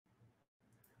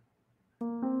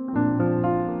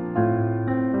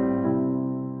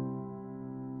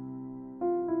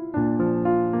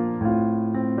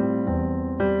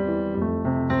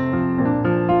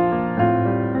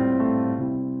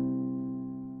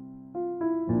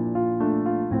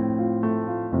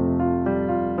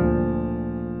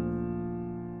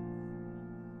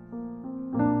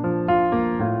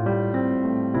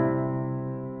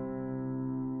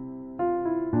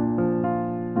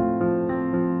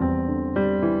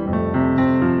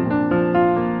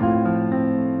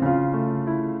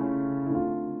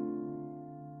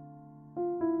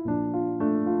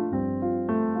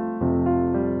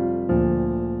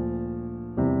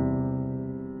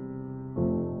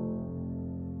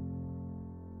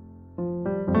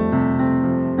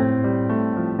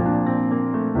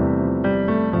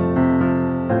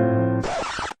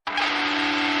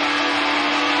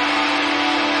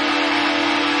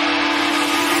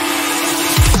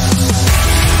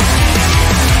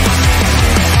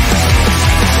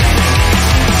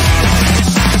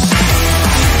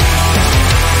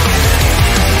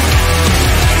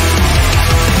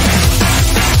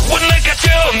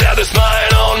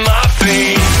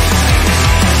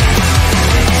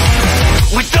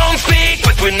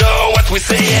we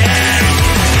say yeah.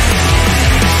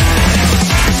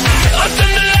 Up in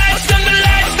the lights, turn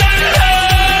low.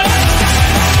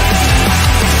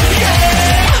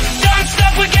 Yeah, don't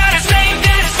stop, we gotta save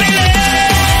this feeling.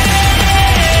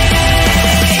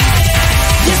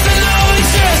 Yes, I know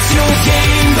it's just your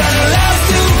game, but I love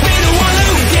to be the one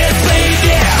who gets played,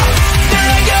 yeah. There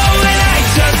I go and I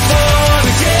just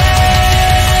forget.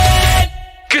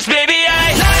 'Cause baby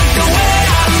I like the way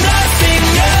I'm loving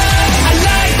you. I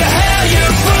like the hell you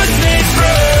put me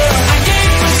through. I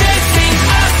keep protecting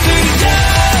us to you.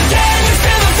 Can you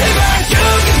feel the fever? You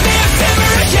give me a fever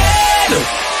again.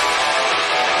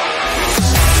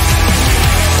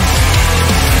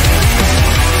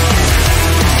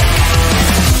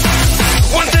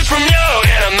 One touch from you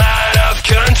and I'm out of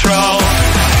control.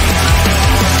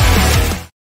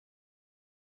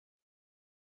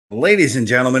 Ladies and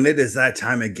gentlemen, it is that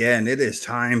time again. It is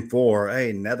time for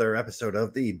another episode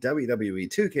of the WWE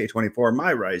 2K24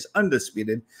 MyRise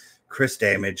Undisputed Chris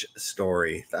Damage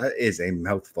story. That is a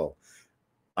mouthful.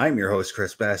 I'm your host,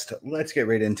 Chris Best. Let's get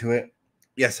right into it.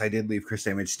 Yes, I did leave Chris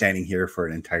Damage standing here for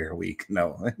an entire week.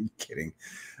 No, I'm kidding.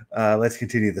 Let's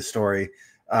continue the story.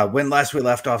 When last we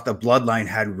left off, the Bloodline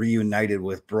had reunited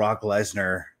with Brock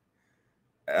Lesnar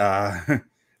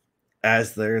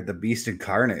as the Beast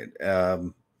Incarnate.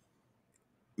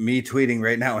 Me tweeting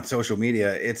right now on social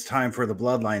media, it's time for the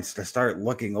Bloodlines to start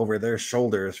looking over their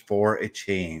shoulders for a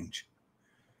change.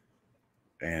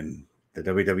 And the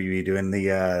WWE doing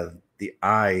the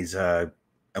eyes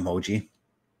emoji.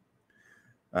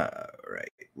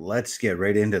 Right, let's get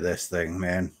right into this thing,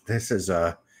 man. This is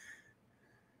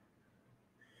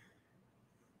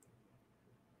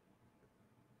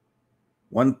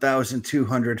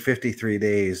 1,253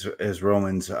 days as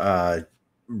Roman's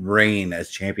reign as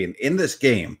champion in this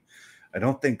game. I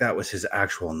don't think that was his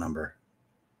actual number.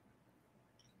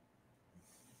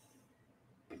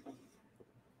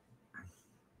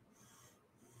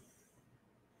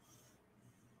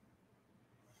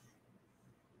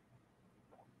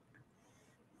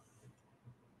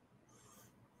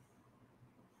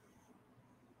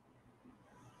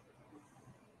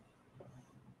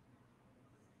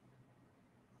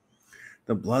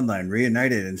 The Bloodline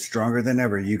reunited and stronger than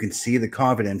ever. You can see the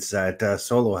confidence that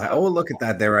Solo had. Oh, look at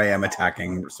that. There I am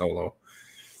attacking Solo.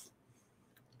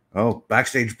 Oh,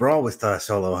 backstage brawl with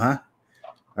Solo, huh?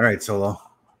 All right, Solo.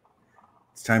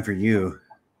 It's time for you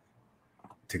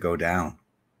to go down.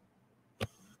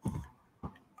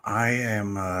 I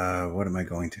am, what am I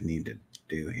going to need to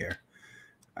do here?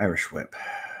 Irish whip.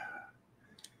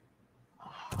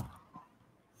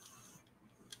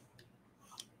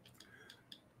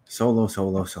 Solo,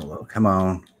 Solo, Solo. Come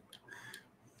on.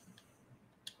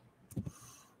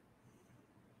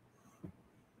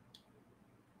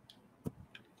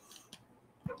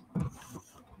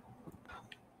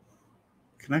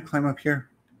 Can I climb up here?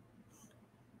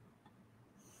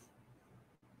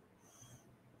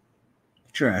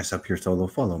 Get your ass up here, Solo.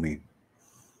 Follow me.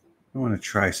 I want to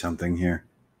try something here.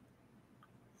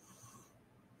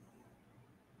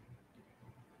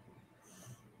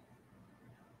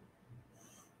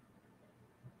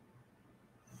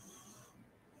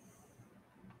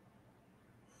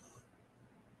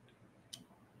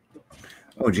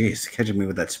 Oh, geez, catching me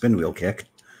with that spin wheel kick.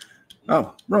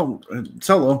 Oh, bro,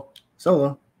 Solo,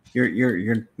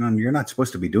 you're not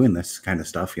supposed to be doing this kind of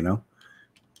stuff, you know.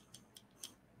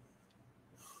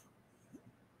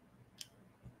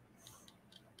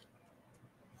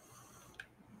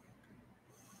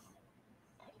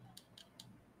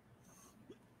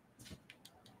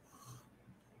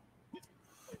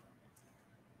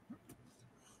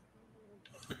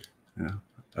 Yeah.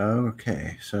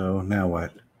 Okay, so now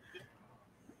what?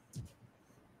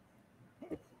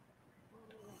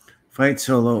 Fight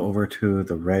Solo over to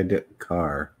the red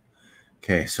car.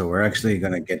 Okay, so we're actually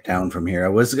going to get down from here. I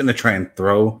was going to try and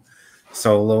throw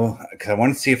Solo, because I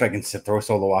want to see if I can throw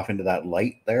Solo off into that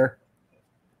light there.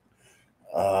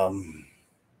 Well,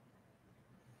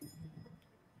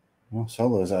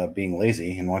 Solo's being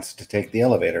lazy and wants to take the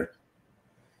elevator.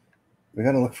 We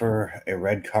got to look for a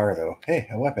red car, though. Hey,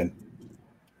 a weapon.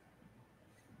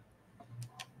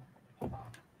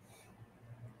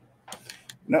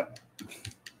 Nope.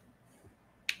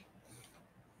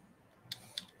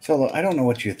 Solo, I don't know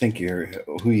what you think you're, I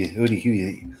don't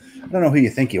know who you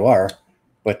think you are,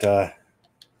 but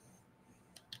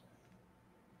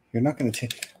you're not going to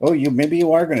take, oh, maybe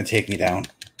you are going to take me down.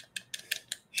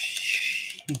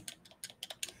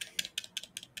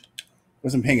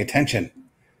 Wasn't paying attention.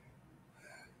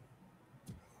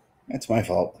 That's my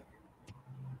fault.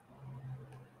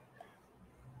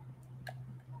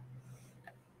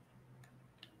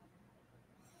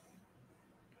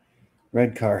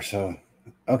 Red car. So,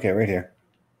 okay, right here.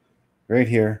 Right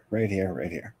here, right here,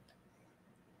 right here.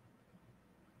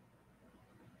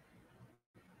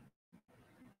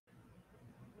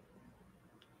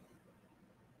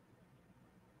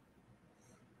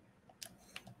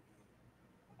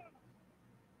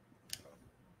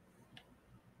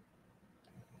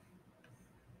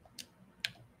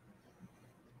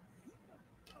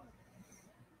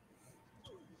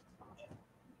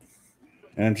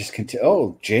 And I'm just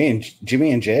oh,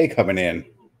 Jimmy and Jay coming in.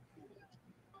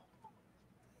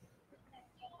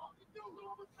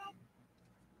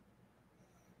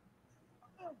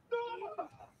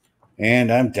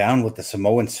 And I'm down with the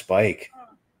Samoan Spike.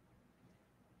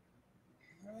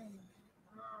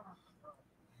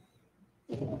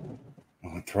 Oh,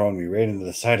 throwing me right into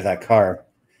the side of that car.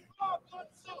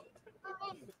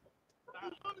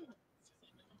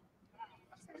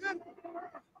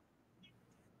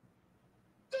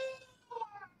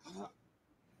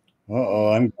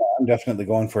 Uh-oh, I'm definitely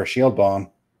going for a shield bomb.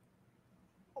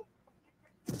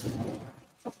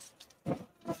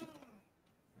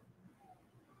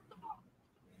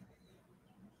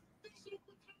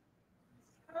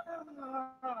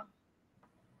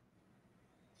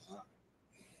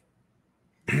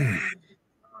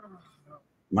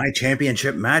 My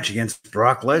championship match against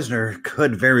Brock Lesnar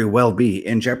could very well be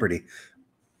in jeopardy.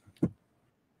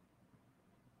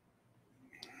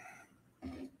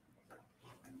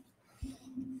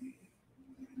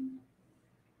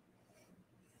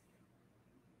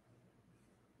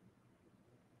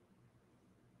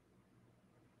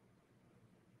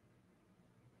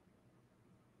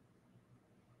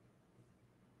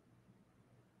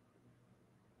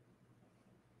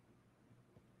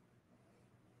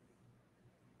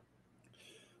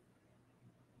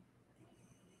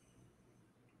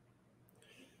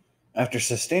 After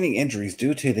sustaining injuries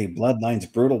due to the Bloodline's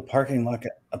brutal parking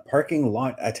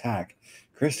lot attack,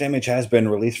 Chris Damage has been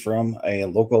released from a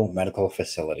local medical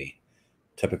facility.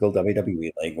 Typical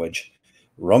WWE language.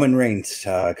 Roman Reigns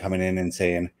coming in and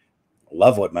saying,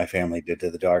 "Love what my family did to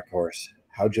the Dark Horse.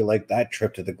 How'd you like that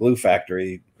trip to the glue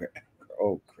factory?"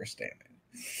 Oh, Chris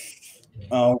Damage.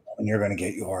 Oh, and you're going to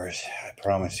get yours. I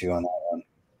promise you on that one.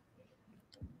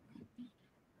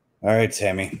 All right,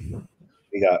 Sammy.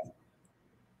 We got.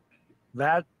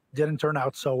 That didn't turn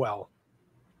out so well.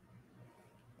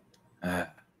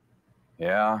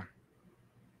 Yeah,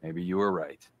 maybe you were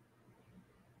right.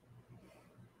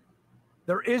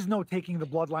 There is no taking the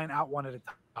Bloodline out one at a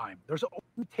time. There's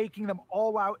only taking them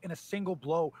all out in a single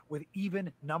blow with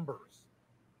even numbers.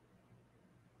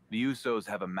 The Usos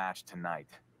have a match tonight.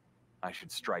 I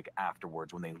should strike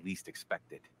afterwards when they least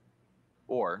expect it.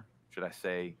 Or should I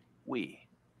say, we?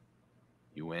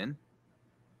 You in?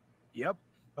 Yep,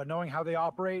 but knowing how they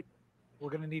operate, we're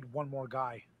going to need one more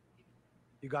guy.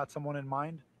 You got someone in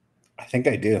mind? I think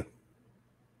I do.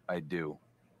 I do.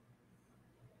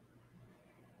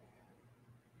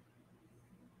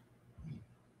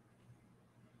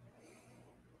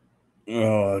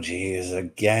 Oh, geez,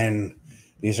 again.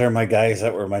 These are my guys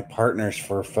that were my partners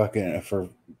for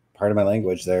part of my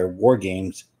language there. War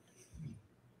games.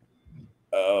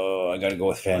 Oh, I got to go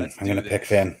with Finn. I'm going to pick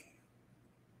Finn.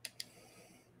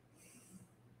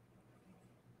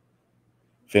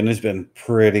 Finn has been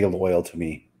pretty loyal to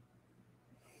me.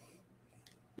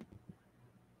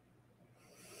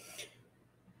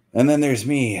 And then there's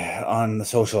me on the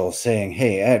social saying,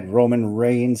 "Hey, Ed, Roman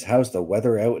Reigns, how's the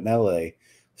weather out in LA?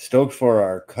 Stoked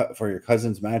for your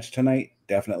cousin's match tonight?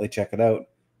 Definitely check it out.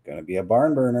 Gonna be a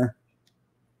barn burner."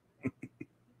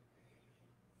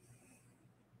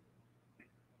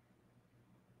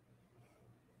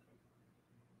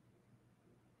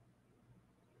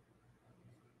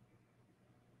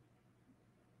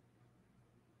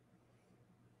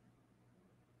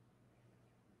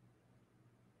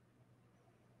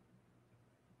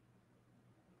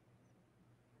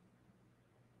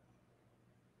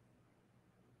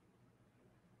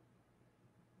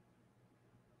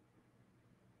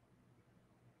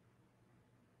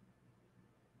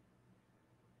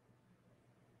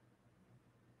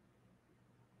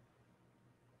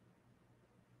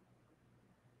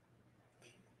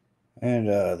 And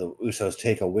the Usos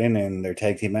take a win in their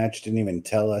tag team match. Didn't even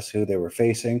tell us who they were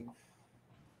facing.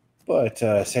 But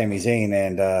Sami Zayn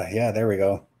and yeah, there we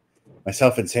go.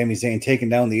 Myself and Sami Zayn taking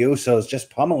down the Usos, just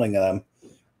pummeling them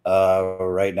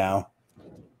right now.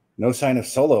 No sign of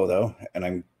Solo though, and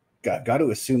I'm got to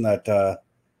assume that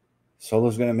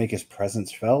Solo's going to make his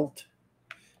presence felt.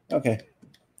 Okay.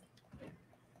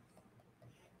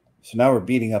 So now we're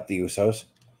beating up the Usos.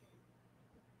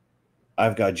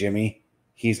 I've got Jimmy.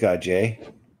 He's got Jay.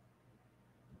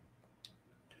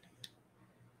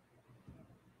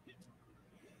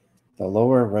 the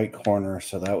lower right corner,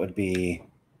 so that would be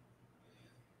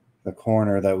the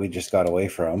corner that we just got away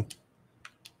from.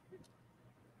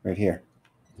 Right here.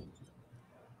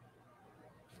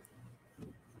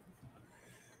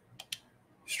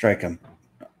 Strike him.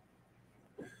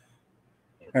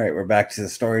 All right, we're back to the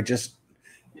story just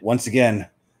once again.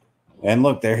 And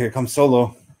look, here comes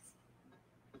Solo.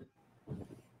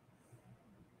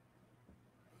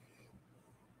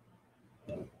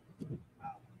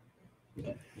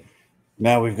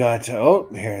 Now we've got, oh,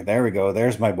 there we go.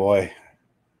 There's my boy.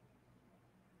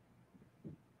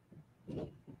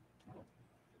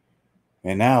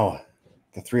 And now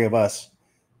the three of us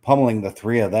pummeling the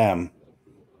three of them,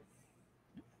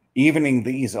 evening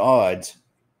these odds.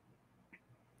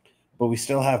 But we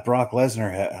still have Brock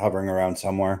Lesnar hovering around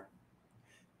somewhere.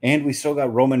 And we still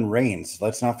got Roman Reigns.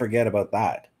 Let's not forget about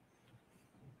that.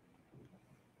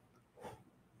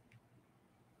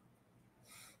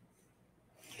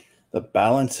 The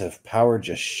balance of power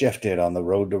just shifted on the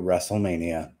road to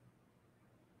WrestleMania.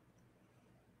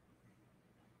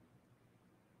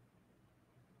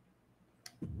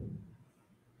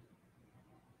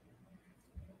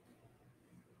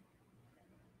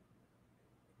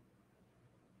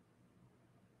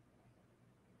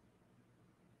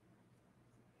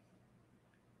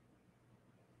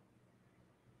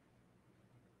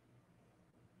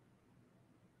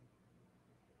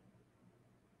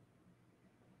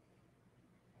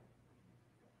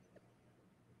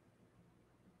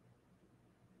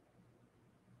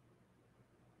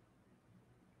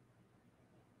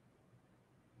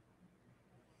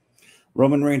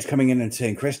 Roman Reigns coming in and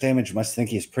saying, Chris Damage must think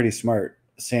he's pretty smart.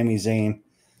 Sami Zayn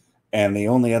and the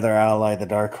only other ally the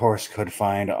Dark Horse could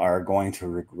find are going to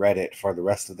regret it for the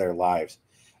rest of their lives.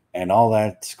 And all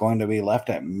that's going to be left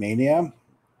at Mania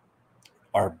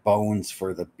are bones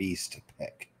for the Beast to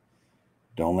pick.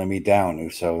 Don't let me down,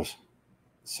 Usos.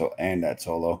 And that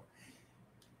Solo.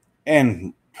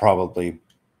 And probably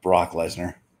Brock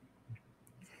Lesnar.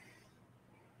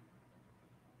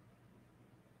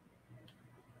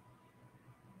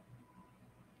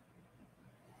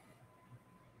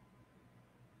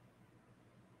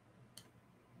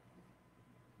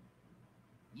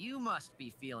 You must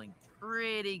be feeling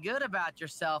pretty good about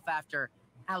yourself after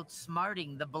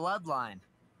outsmarting the Bloodline.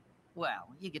 Well,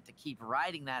 you get to keep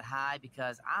riding that high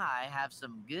because I have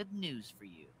some good news for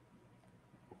you.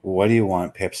 What do you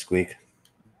want, Pipsqueak?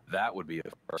 That would be a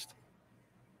first.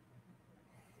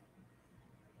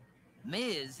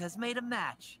 Miz has made a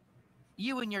match.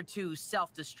 You and your two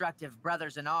self-destructive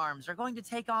brothers-in-arms are going to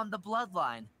take on the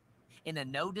Bloodline in a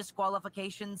no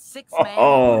disqualification 6-man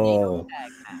tornado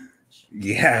tag match.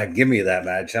 Yeah, give me that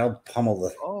match. I'll pummel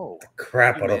the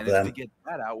crap you out of managed them. to get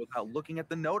that out without looking at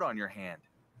the note on your hand.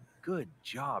 Good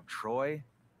job, Troy.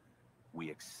 We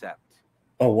accept.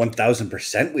 Oh,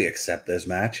 1000% we accept this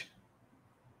match.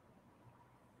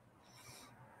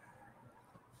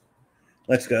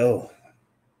 Let's go.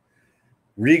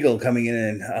 Regal coming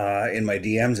in my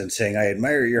DMs and saying, I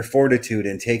admire your fortitude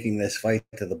in taking this fight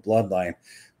to the Bloodline,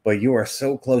 but you are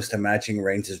so close to matching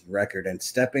Reigns' record and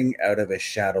stepping out of his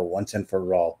shadow once and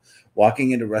for all.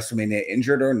 Walking into WrestleMania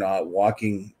injured or not,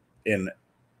 walking in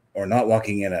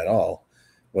at all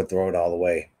would throw it all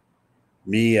away.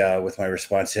 Me with my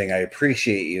response saying, I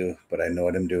appreciate you, but I know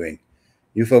what I'm doing.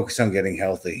 You focus on getting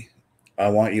healthy. I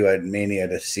want you at Mania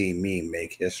to see me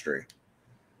make history.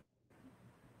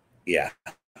 Yeah.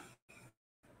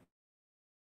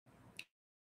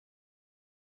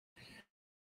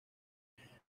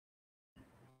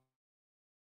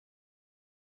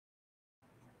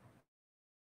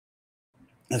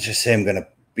 Let's just say I'm going to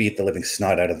beat the living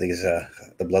snot out of these the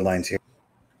Bloodlines here.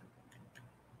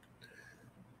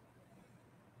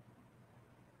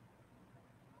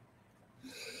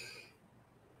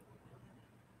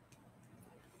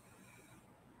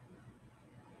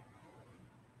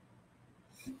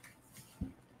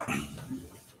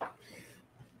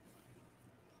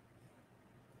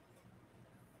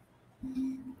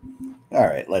 All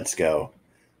right, let's go.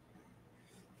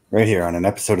 Right here on an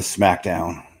episode of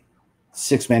SmackDown.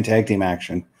 6-man tag team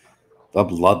action. The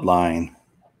Bloodline.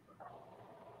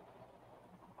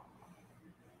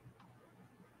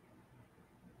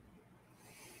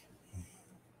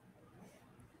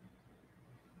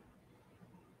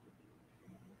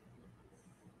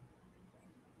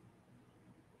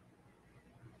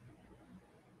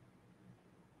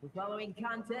 The following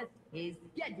contest is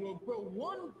scheduled for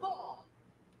one fall.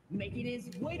 Making his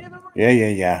way to the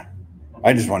ring. Yeah.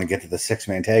 I just want to get to the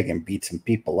 6-man tag and beat some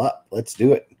people up. Let's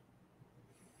do it.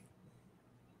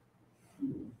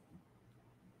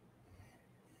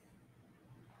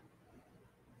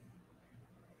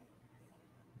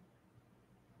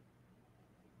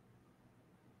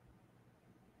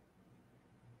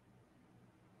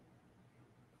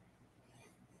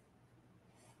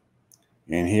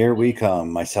 And here we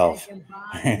come, myself,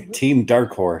 Team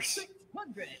Dark Horse,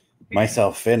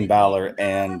 myself, Finn Balor,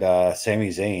 and Sami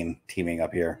Zayn teaming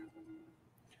up here.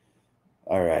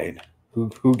 All right,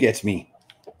 who gets me?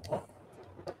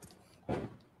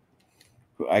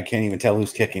 I can't even tell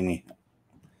who's kicking me.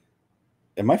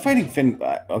 Am I fighting Finn?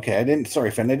 Okay, I didn't.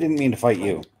 Sorry, Finn. I didn't mean to fight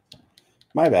you.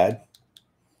 My bad.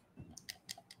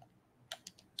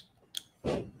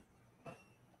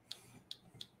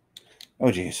 Oh,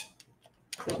 geez.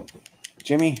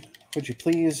 Jimmy, would you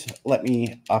please let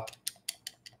me up?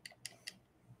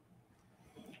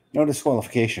 No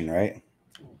disqualification, right?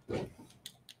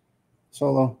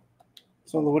 Solo,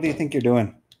 what do you think you're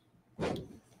doing?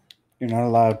 You're not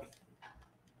allowed.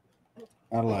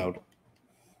 Not allowed.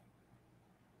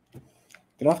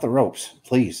 Get off the ropes,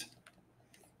 please.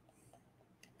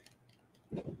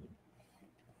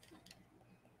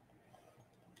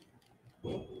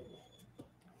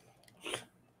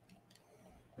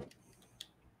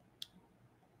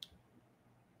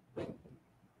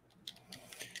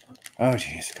 Oh,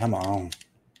 jeez, come on.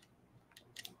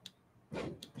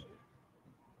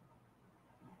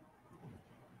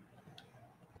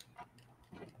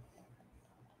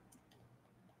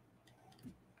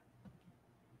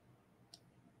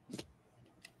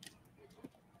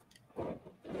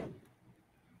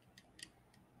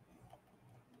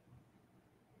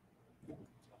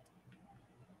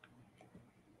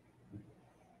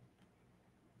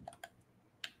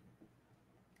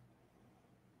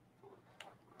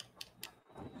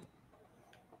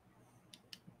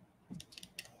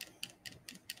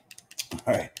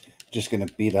 All right, just gonna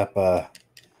beat up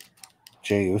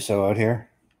Jey Uso out here.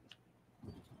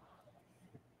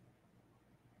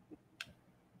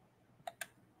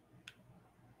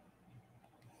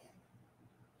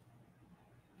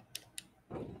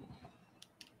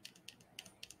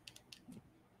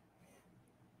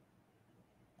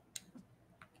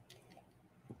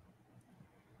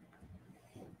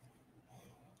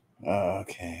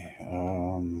 Okay.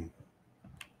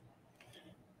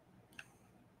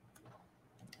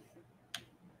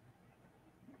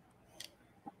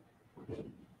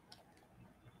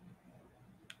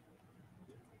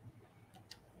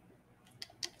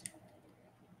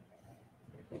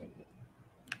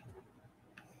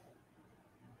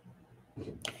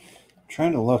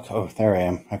 Trying to look. Oh, there I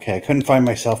am. Okay, I couldn't find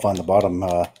myself on the bottom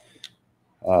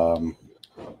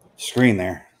screen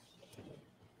there.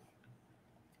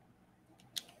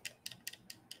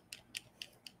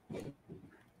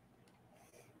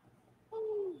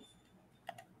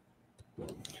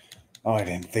 Oh, I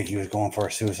didn't think he was going for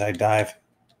a suicide dive.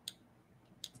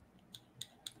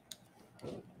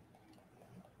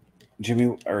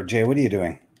 Jimmy or Jay, what are you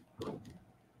doing?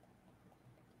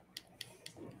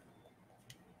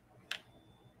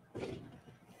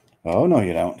 Oh, no,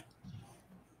 you don't.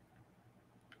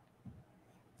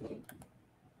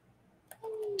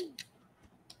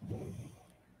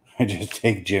 I just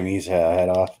take Jimmy's head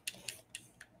off.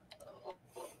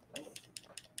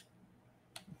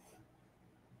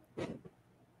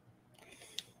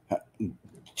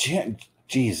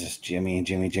 Jesus, Jimmy, what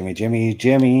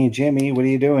are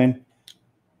you doing?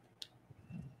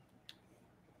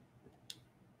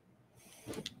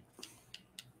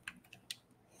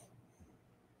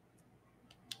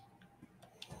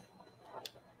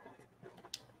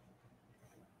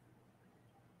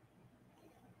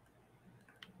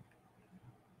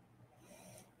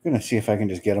 I'm gonna see if I can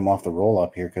just get him off the roll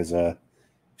up here because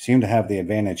seem to have the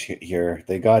advantage here.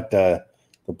 They got the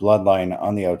bloodline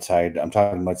on the outside. I'm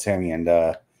talking about Sami and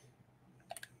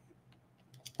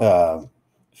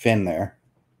Finn there.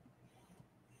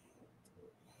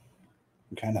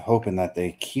 I'm kind of hoping that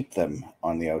they keep them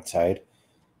on the outside.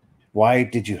 Why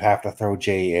did you have to throw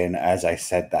Jay in as I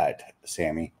said that,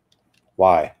 Sami?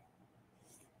 Why?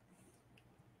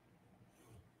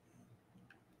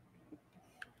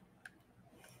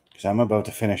 Because I'm about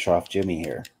to finish off Jimmy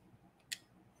here.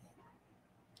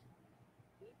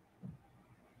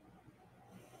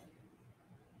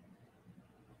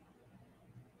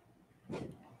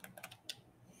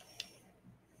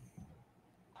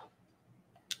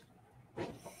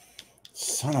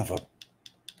 Son of a...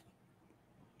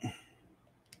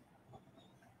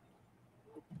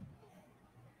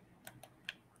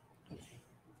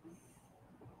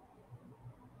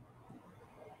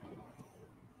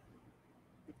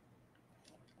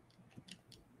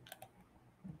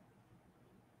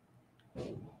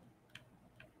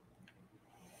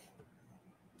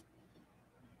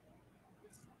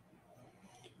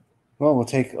 Well, we'll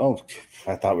take... Oh,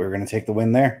 I thought we were going to take the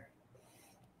win there.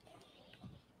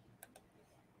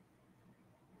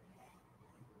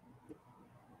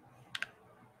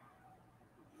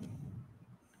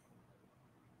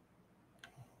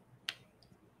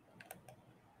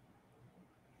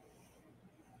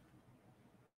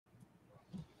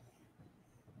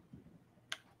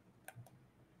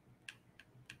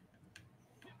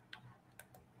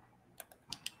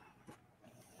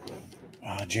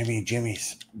 Jimmy,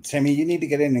 Sammy, you need to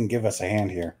get in and give us a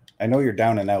hand here. I know you're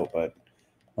down and out, but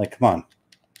like, come on.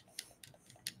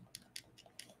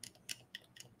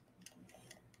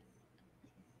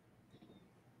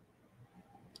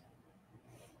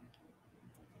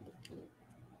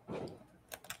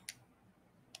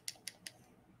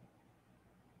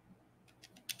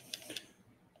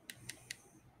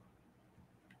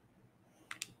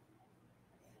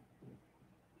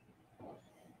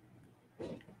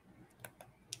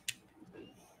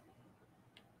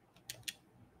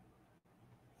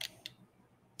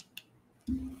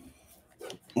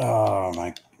 Oh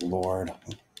my Lord.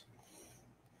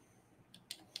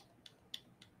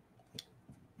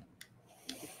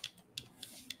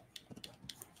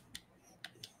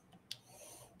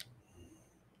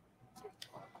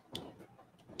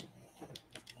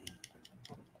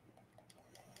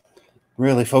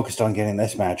 Really focused on getting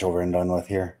this match over and done with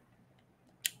here.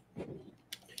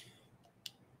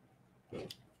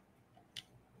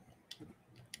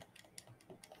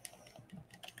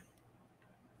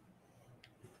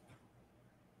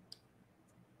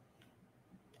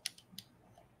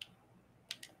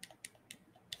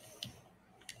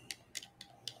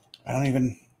 I don't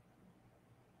even...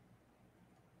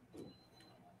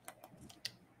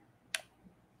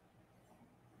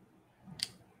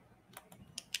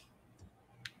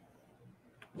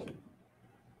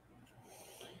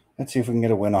 Let's see if we can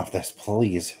get a win off this,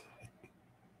 please.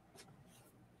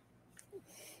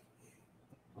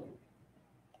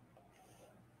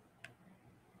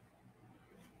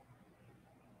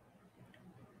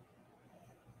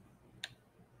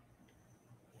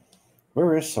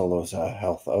 Where is Solo's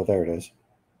health? Oh, there it is.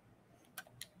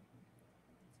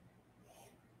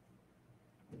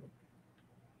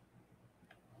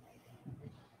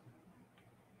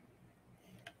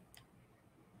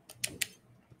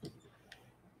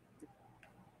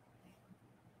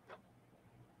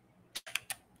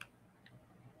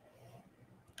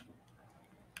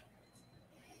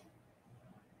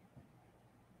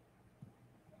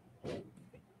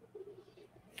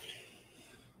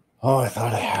 Oh, I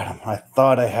thought I had him. I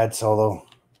thought I had Solo.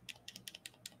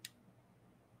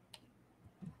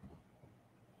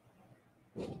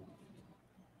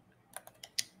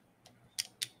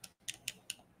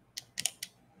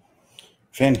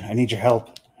 Finn, I need your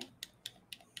help.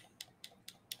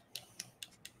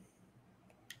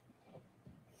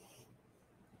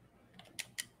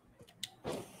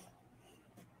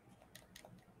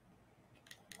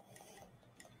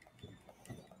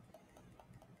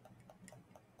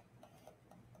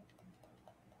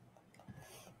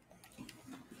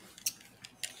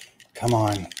 Come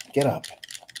on, get up.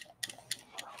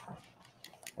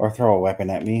 Or throw a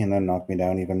weapon at me and then knock me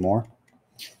down even more.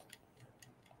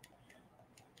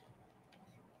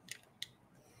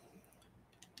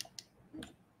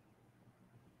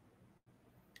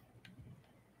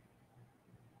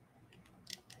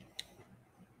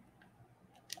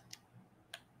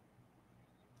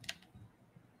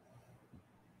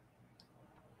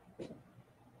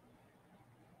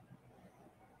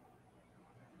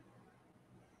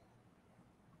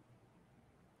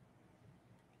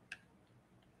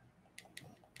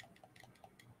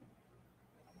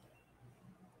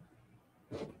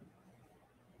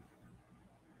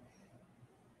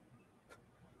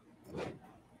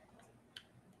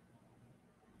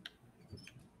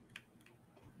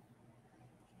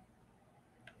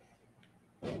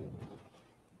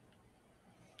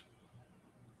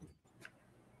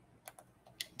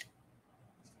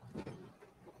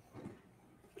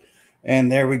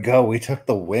 And there we go. We took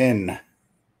the win.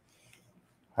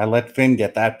 I let Finn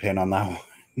get that pin on that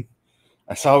one.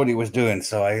 I saw what he was doing,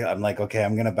 so I'm like, okay,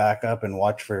 I'm going to back up and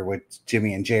watch for what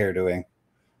Jimmy and Jay are doing.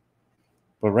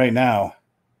 But right now,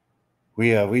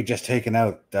 we just taken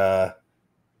out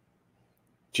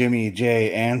Jimmy,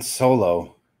 Jay, and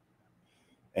Solo.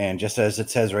 And just as it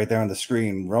says right there on the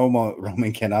screen,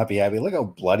 Roman cannot be happy. Look how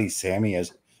bloody Sammy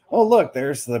is. Oh, look,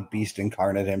 there's the beast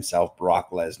incarnate himself,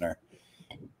 Brock Lesnar.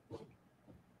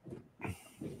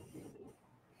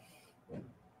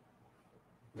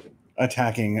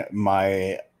 Attacking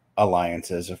my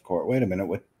alliances, of course. Wait a minute.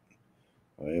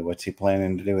 What's he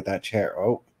planning to do with that chair?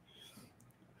 Oh,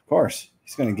 of course.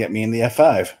 He's going to get me in the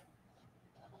F5.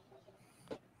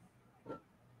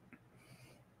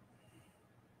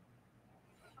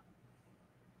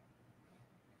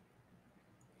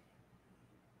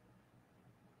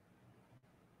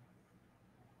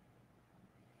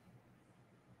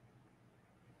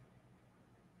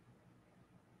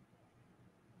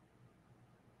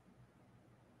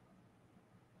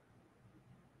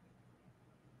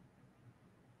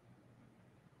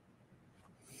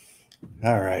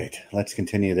 All right, let's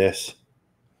continue this.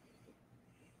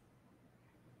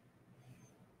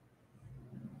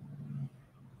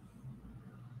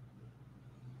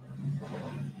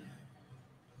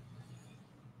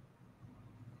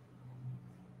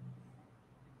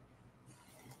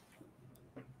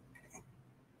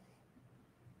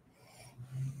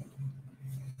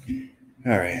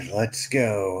 All right, let's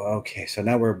go. Okay, so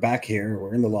now we're back here.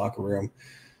 We're in the locker room.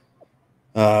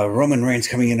 Roman Reigns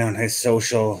coming in on his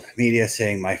social media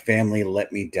saying, "My family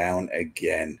let me down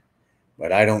again,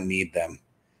 but I don't need them.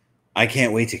 I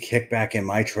can't wait to kick back in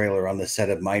my trailer on the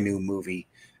set of my new movie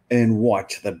and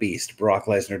watch the beast, Brock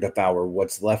Lesnar, devour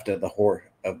what's left of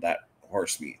that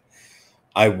horse meat.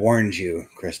 I warned you,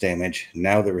 Chris Damage.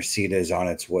 Now the receipt is on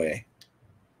its way."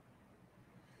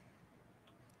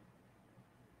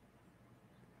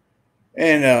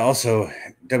 And also,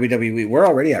 WWE, we're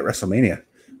already at WrestleMania.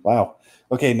 Wow.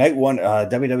 Okay, night one,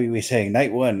 WWE saying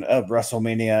night one of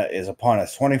WrestleMania is upon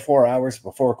us. 24 hours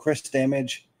before Chris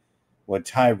Damage would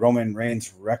tie Roman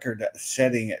Reigns'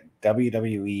 record-setting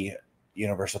WWE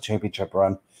Universal Championship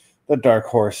run. The Dark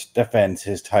Horse defends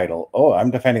his title. Oh,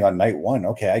 I'm defending on night one.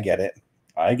 Okay, I get it.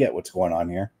 I get what's going on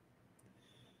here.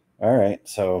 All right,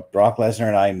 so Brock Lesnar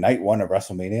and I, night one of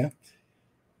WrestleMania.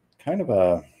 It's kind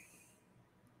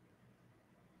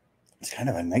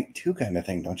of a night two kind of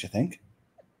thing, don't you think?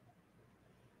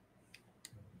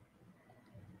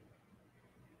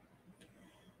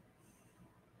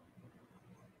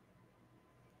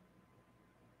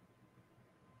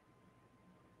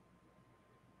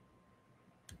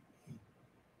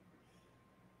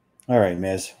 All right,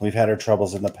 Miz, we've had our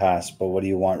troubles in the past, but what do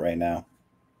you want right now?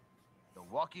 The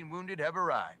walking wounded have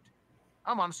arrived.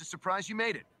 I'm honestly surprised you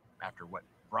made it, after what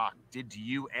Brock did to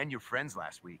you and your friends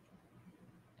last week.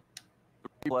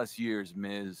 3+ years,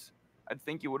 Miz. I'd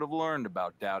think you would have learned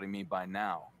about doubting me by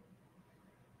now.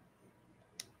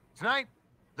 Tonight,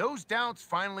 those doubts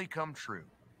finally come true.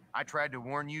 I tried to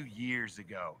warn you years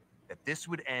ago that this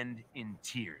would end in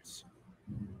tears.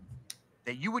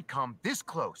 That you would come this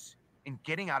close in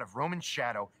getting out of Roman's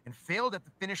shadow and failed at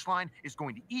the finish line is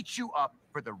going to eat you up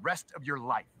for the rest of your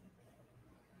life.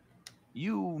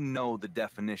 You know the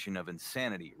definition of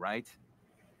insanity, right?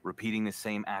 Repeating the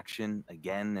same action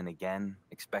again and again,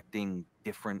 expecting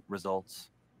different results.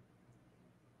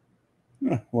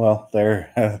 Well,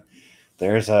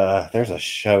 there's a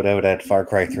shout out at Far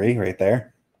Cry 3 right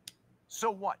there. So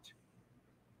what?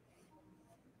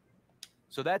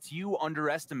 So that's you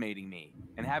underestimating me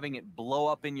and having it blow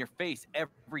up in your face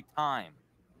every time.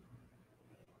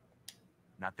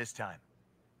 Not this time.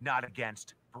 Not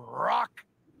against Brock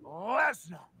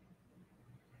Lesnar.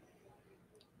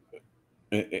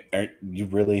 Did you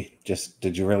really just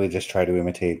try to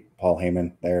imitate Paul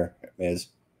Heyman there, Miz?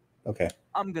 Okay.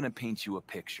 I'm gonna paint you a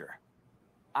picture.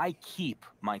 I keep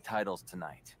my titles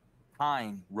tonight,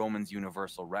 tying Roman's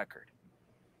Universal record.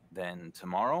 Then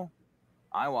tomorrow,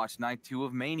 I watch night 2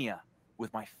 of Mania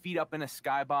with my feet up in a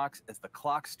skybox as the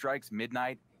clock strikes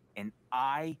midnight, and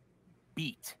I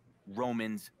beat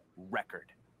Roman's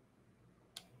record.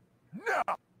 No!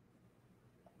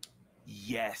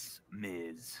 Yes,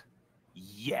 Miz.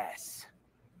 Yes.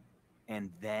 And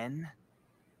then,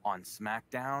 on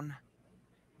SmackDown,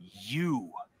 you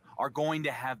are going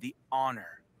to have the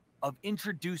honor of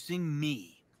introducing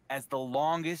me as the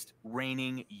longest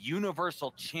reigning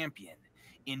Universal Champion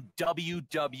in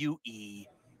WWE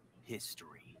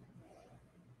history.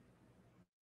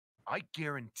 I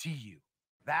guarantee you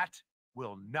that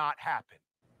will not happen.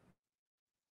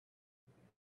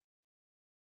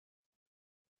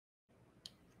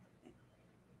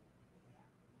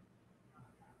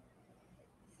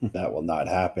 That will not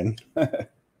happen.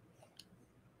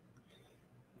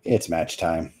 It's match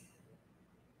time.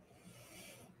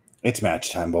 It's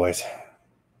match time, boys.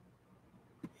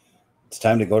 It's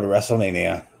time to go to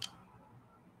WrestleMania.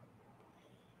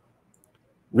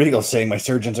 Regal saying my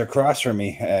surgeons are cross from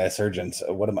me. Surgeons.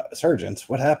 What am I? Surgeons?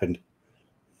 What happened?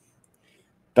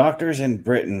 Doctors in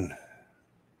Britain.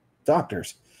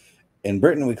 Doctors. In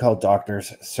Britain, we call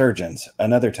doctors surgeons.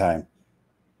 Another time.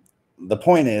 The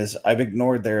point is, I've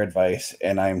ignored their advice,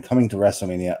 and I am coming to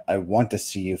WrestleMania. I want to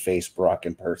see you face Brock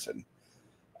in person.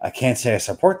 I can't say I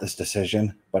support this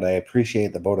decision, but I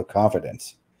appreciate the vote of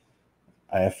confidence.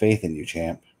 I have faith in you,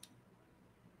 champ.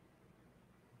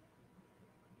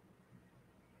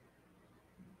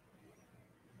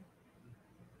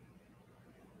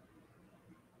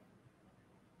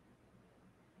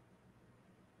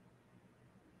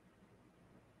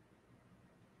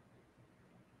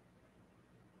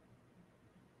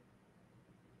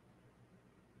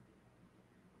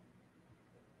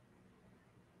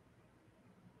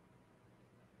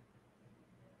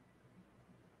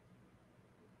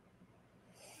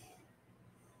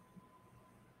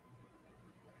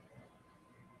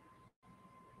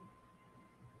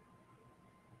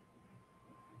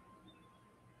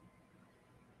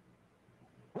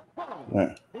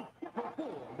 Yeah.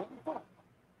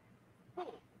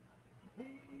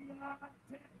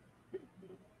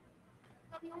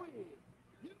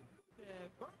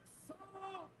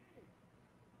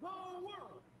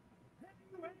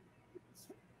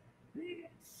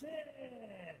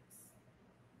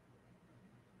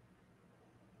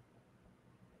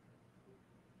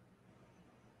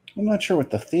 I'm not sure what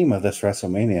the theme of this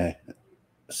WrestleMania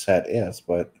set is,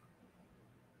 but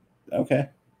okay.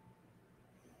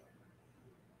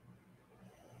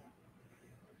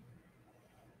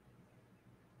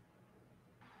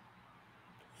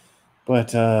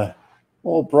 But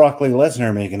old Brock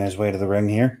Lesnar making his way to the ring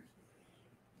here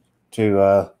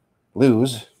to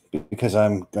lose because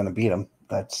I'm going to beat him.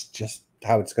 That's just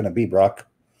how it's going to be, Brock.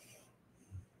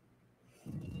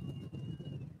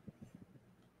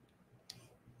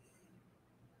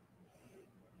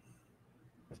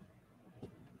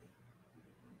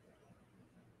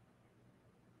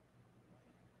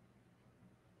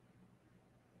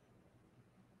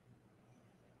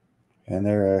 And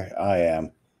there I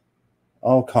am,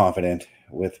 all confident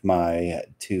with my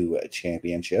 2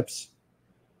 championships.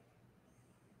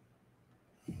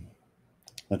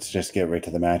 Let's just get right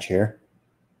to the match here.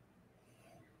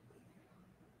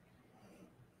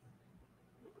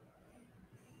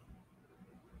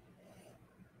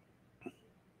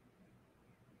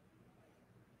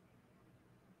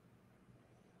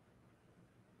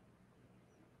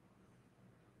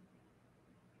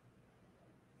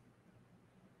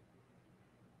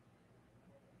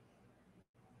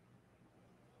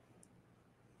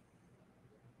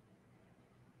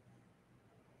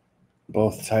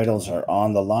 Both titles are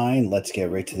on the line. Let's get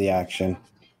right to the action.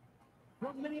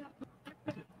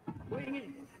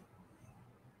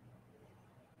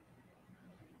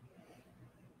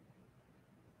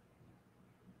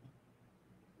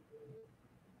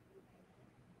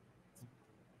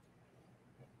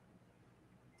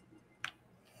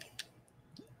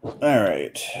 All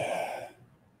right.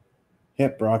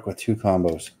 Hit Brock with 2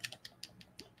 combos.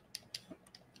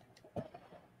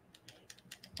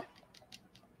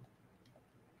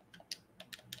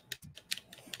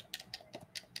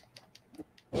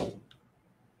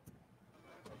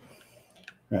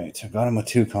 Right, so got him with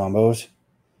 2 combos.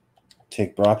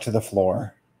 Take Brock to the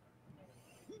floor.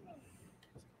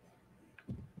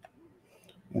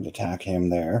 And attack him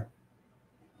there.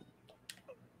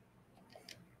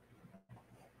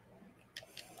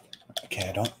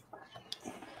 Okay, I'm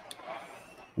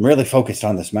really focused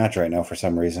on this match right now for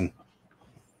some reason.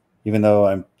 Even though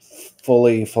I'm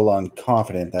full-on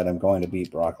confident that I'm going to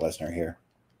beat Brock Lesnar here.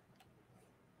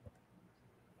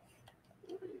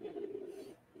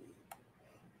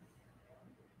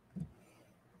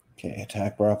 Okay,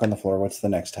 attack Brock on the floor. What's the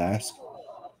next task?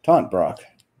 Taunt Brock.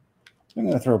 I'm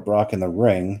going to throw Brock in the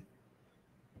ring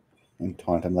and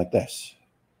taunt him like this.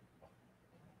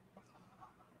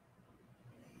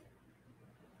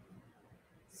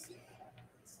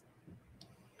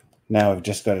 Now I've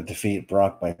just got to defeat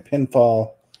Brock by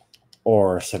pinfall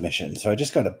or submission. So I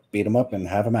just got to beat him up and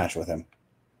have a match with him.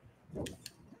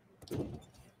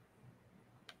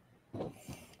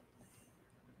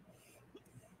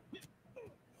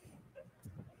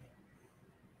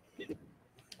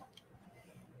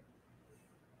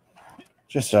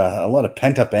 Just a lot of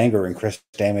pent-up anger in Chris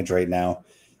Damage right now,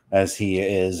 as he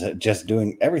is just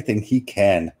doing everything he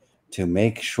can to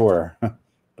make sure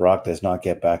Brock does not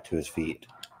get back to his feet.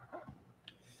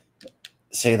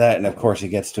 Say that, and of course he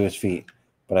gets to his feet,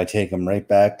 but I take him right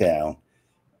back down.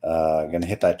 Gonna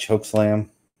hit that choke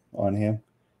slam on him.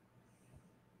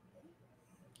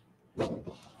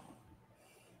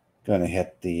 Gonna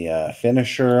hit the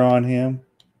finisher on him.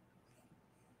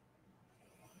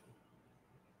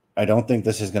 I don't think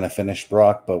this is going to finish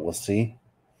Brock, but we'll see.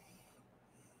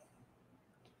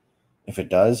 If it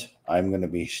does, I'm going to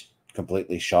be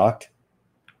completely shocked.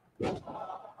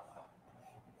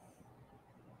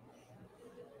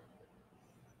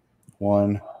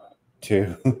 1,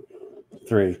 2,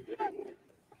 3.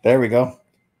 There we go.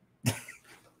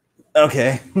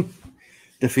 Okay.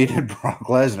 Defeated Brock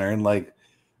Lesnar in like,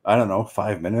 I don't know,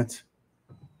 5 minutes.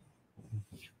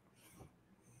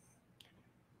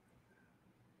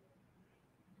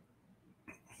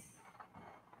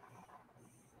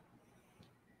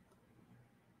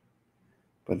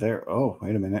 But there, oh,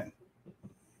 wait a minute.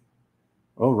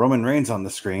 Oh, Roman Reigns on the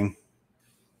screen.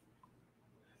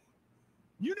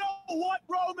 You know what,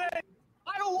 Roman?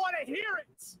 I don't want to hear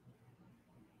it.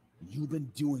 You've been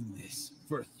doing this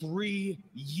for 3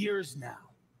 years now.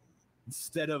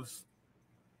 Instead of,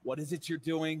 what is it you're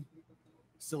doing?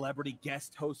 Celebrity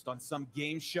guest host on some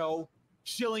game show?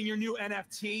 Shilling your new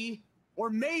NFT? Or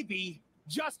maybe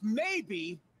just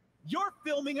maybe, you're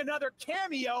filming another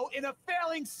cameo in a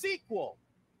failing sequel.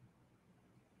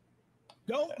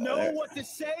 Don't know what to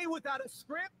say without a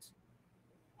script?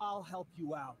 I'll help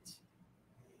you out.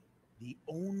 The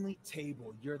only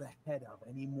table you're the head of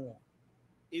anymore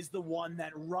is the one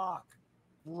that Rock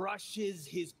brushes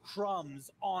his crumbs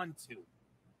onto.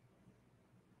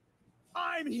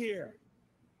 I'm here.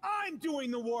 I'm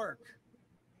doing the work.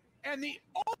 And the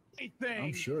only thing...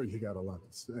 I'm sure you got a lot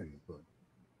to say, but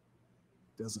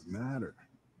it doesn't matter.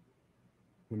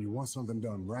 When you want something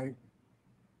done right,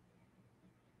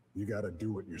 you got to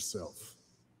do it yourself.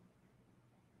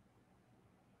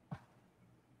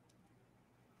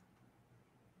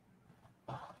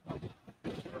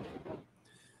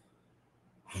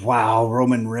 Wow,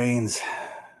 Roman Reigns.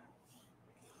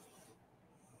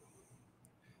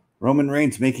 Roman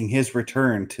Reigns making his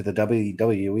return to the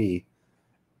WWE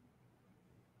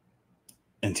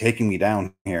and taking me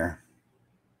down here.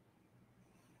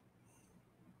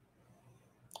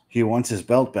 He wants his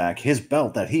belt back. His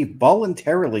belt that he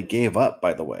voluntarily gave up,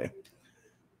 by the way.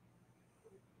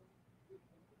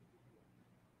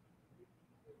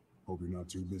 Hope you're not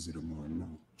too busy tomorrow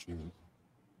night, champ.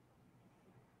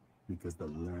 Because the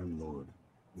landlord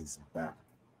is back.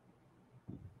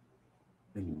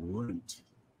 And rent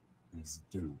is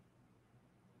due.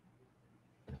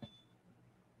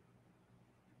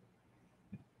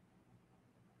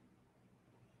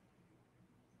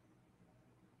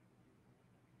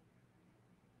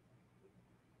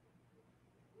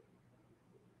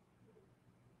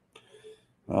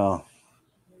 Well,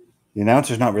 the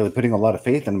announcer's not really putting a lot of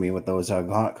faith in me with those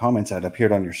comments that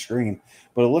appeared on your screen.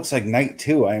 But it looks like night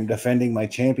 2, I am defending my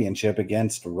championship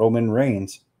against Roman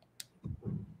Reigns.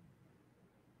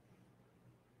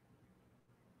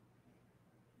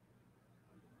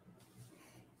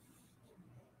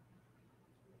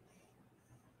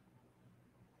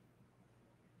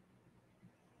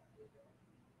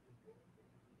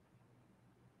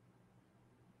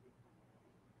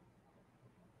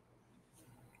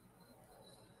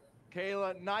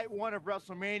 Kayla, night 1 of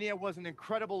WrestleMania was an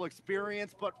incredible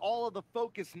experience, but all of the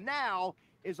focus now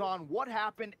is on what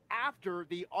happened after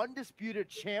the Undisputed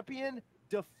Champion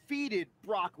defeated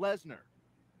Brock Lesnar.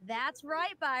 That's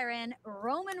right, Byron.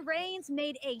 Roman Reigns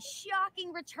made a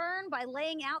shocking return by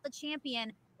laying out the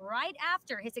champion right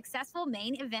after his successful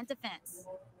main event defense.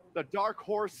 The Dark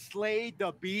Horse slayed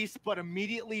the beast, but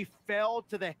immediately fell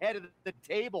to the head of the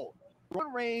table.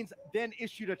 Roman Reigns then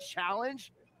issued a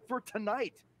challenge for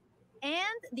tonight. And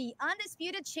the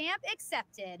Undisputed Champ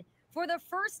accepted. For the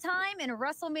first time in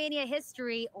WrestleMania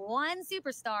history, one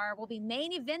superstar will be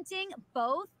main eventing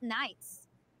both nights.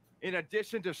 In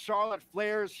addition to Charlotte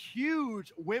Flair's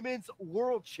huge Women's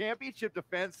World Championship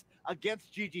defense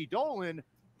against Gigi Dolan,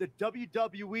 the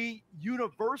WWE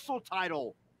Universal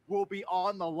title will be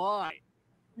on the line.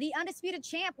 The Undisputed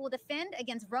Champ will defend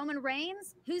against Roman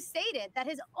Reigns, who stated that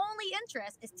his only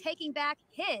interest is taking back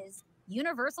his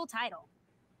Universal title.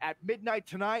 At midnight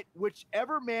tonight,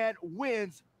 whichever man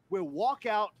wins will walk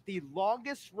out the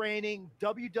longest reigning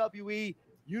WWE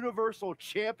Universal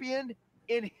Champion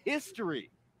in history.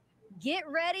 Get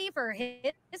ready for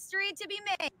history to be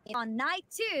made on night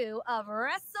 2 of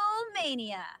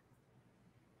WrestleMania.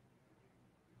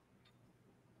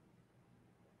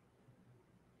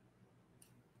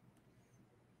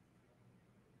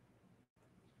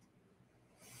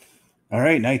 All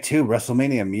right, night 2,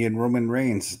 WrestleMania, me and Roman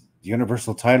Reigns,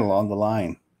 Universal title on the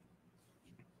line.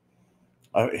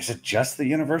 Is it just the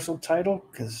Universal title?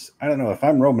 Because I don't know, if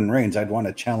I'm Roman Reigns, I'd want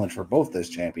to challenge for both those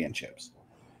championships.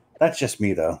 That's just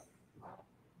me, though.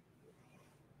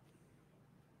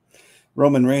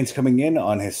 Roman Reigns coming in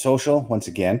on his social once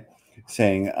again,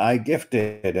 saying, I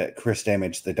gifted Chris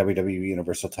Damage the WWE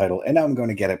Universal title, and now I'm going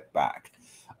to get it back.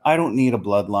 I don't need a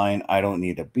bloodline. I don't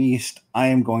need a beast. I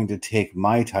am going to take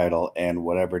my title and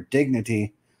whatever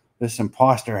dignity this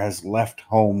imposter has left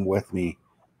home with me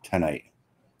tonight.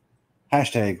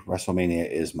 Hashtag WrestleMania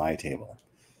is my table.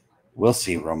 We'll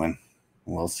see, Roman.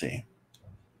 We'll see.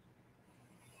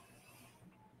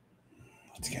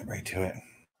 Let's get right to it.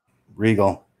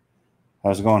 Regal,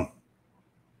 how's it going?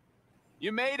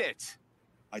 You made it.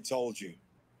 I told you.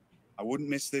 I wouldn't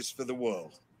miss this for the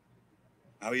world.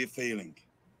 How are you feeling?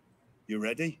 You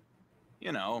ready?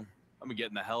 You know, I've been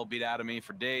getting the hell beat out of me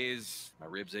for days. My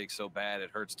ribs ache so bad it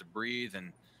hurts to breathe,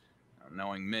 and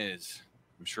knowing Miz,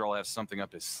 I'm sure I'll have something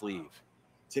up his sleeve.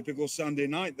 Typical Sunday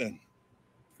night, then?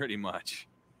 Pretty much.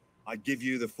 I'd give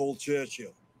you the full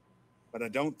Churchill, but I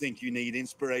don't think you need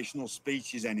inspirational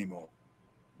speeches anymore.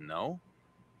 No?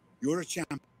 You're a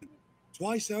champion.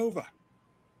 Twice over.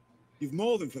 You've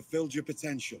more than fulfilled your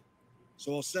potential.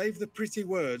 So I'll save the pretty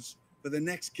words for the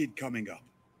next kid coming up.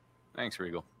 Thanks,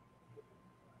 Regal.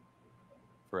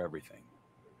 For everything.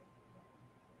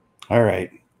 All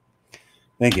right.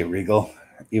 Thank you, Regal.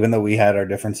 Even though we had our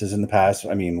differences in the past,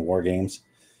 I mean, War Games.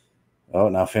 Oh,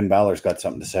 now Finn Balor's got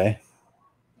something to say.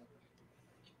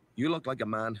 You look like a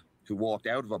man who walked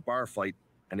out of a bar fight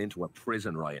and into a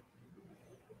prison riot.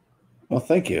 Well,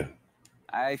 thank you.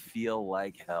 I feel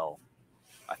like hell.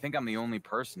 I think I'm the only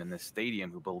person in this stadium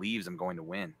who believes I'm going to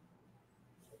win.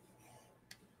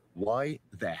 Why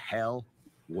the hell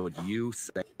would you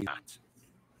say that?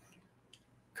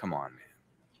 Come on, man.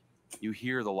 You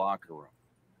hear the locker room.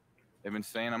 They've been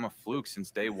saying I'm a fluke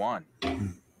since day one.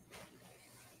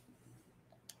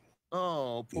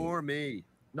 Oh, poor me.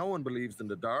 No one believes in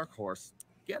the Dark Horse.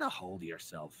 Get a hold of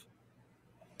yourself.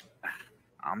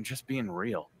 I'm just being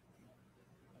real.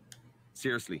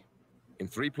 Seriously, in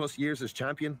 3+ years as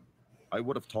champion, I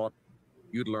would have thought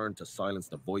you'd learn to silence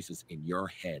the voices in your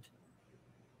head.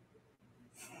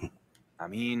 I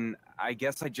mean, I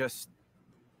guess I just...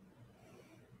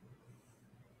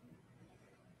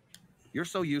 You're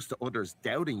so used to others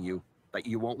doubting you that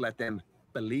you won't let them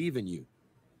believe in you.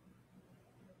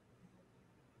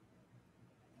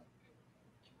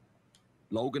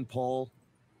 Logan Paul,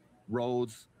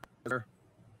 Rhodes,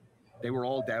 they were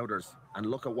all doubters, and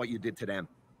look at what you did to them.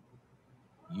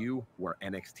 You were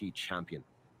NXT champion.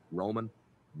 Roman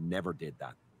never did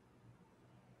that.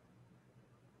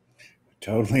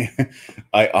 Totally.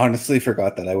 I honestly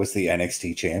forgot that I was the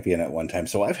NXT champion at one time.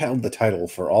 So I've held the title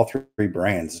for all three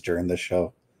brands during this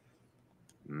show.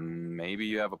 Maybe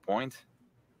you have a point.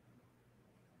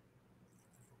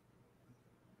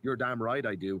 You're damn right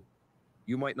I do.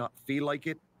 You might not feel like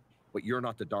it, but you're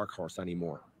not the Dark Horse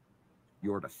anymore.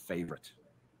 You're the favorite.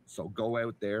 So go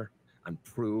out there and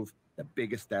prove the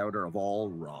biggest doubter of all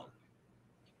wrong.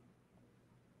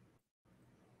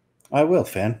 I will,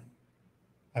 Finn.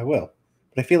 I will.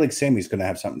 But I feel like Sammy's going to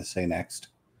have something to say next.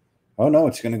 Oh, no,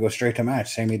 it's going to go straight to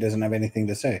match. Sammy doesn't have anything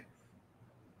to say.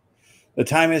 The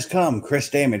time has come. Chris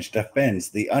Damage defends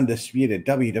the undisputed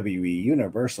WWE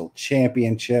Universal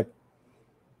Championship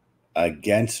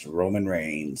against Roman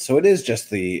Reigns. So it is just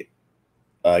the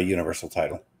Universal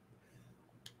title.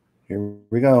 Here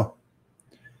we go.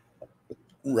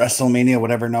 WrestleMania,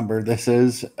 whatever number this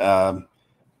is,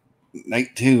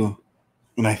 night 2.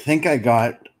 And I think I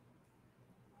got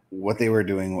what they were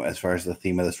doing as far as the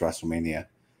theme of this WrestleMania.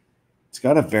 It's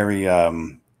got a very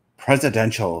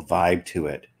presidential vibe to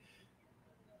it.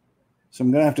 So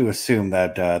I'm going to have to assume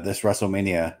that this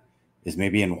WrestleMania is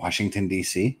maybe in Washington,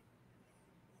 D.C.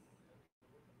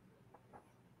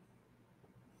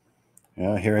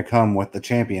 Yeah, here I come with the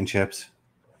championships.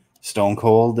 Stone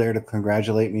Cold there to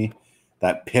congratulate me.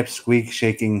 That pipsqueak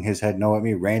shaking his head no at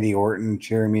me. Randy Orton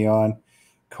cheering me on.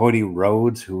 Cody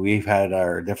Rhodes, who we've had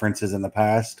our differences in the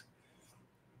past.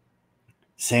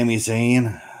 Sami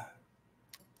Zayn,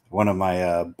 one of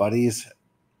my buddies.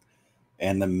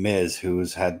 And The Miz, who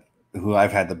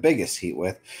I've had the biggest heat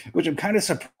with, which I'm kind of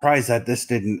surprised that this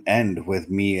didn't end with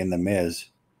me and The Miz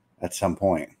at some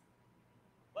point.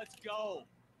 Let's go.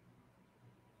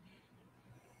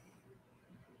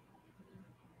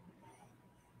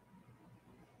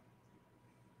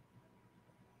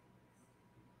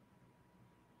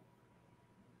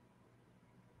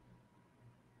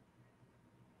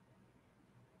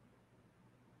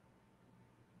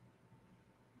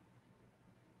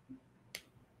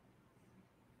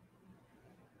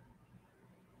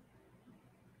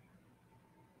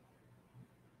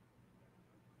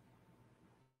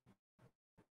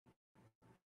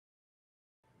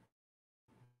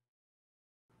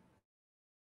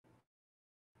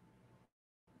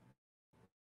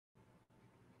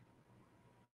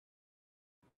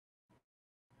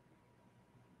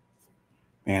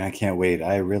 Man, I can't wait.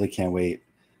 I really can't wait.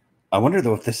 I wonder,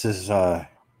 though, if this is the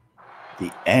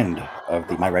end of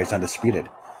the MyRise Undisputed.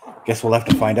 Guess we'll have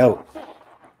to find out.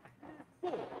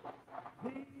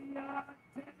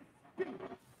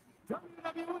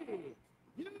 WWE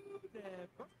Universal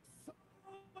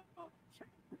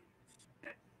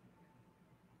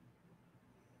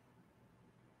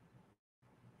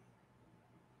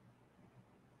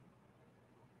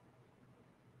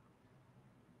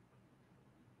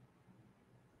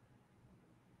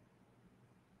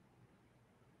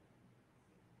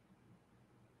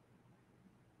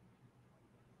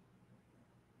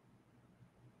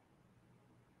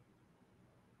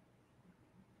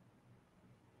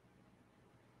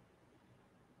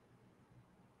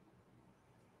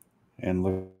And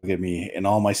look at me in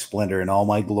all my splendor and all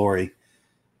my glory,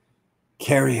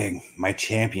 carrying my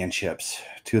championships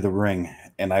to the ring.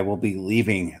 And I will be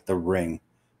leaving the ring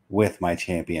with my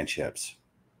championships.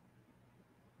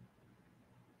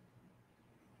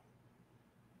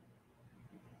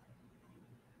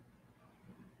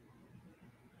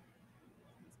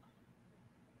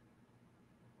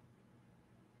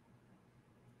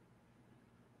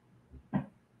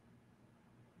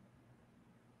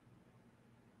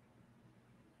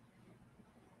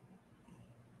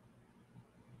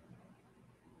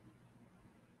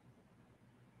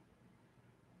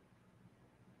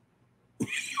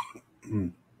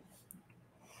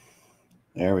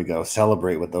 There we go.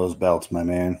 Celebrate with those belts, my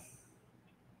man.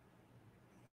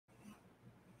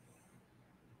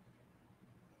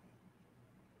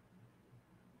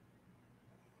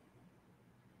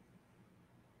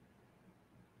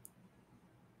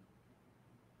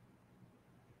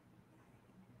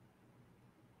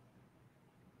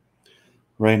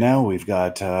 Right now, we've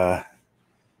got, well,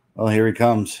 here he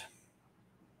comes.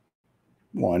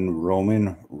 One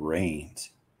Roman Reigns.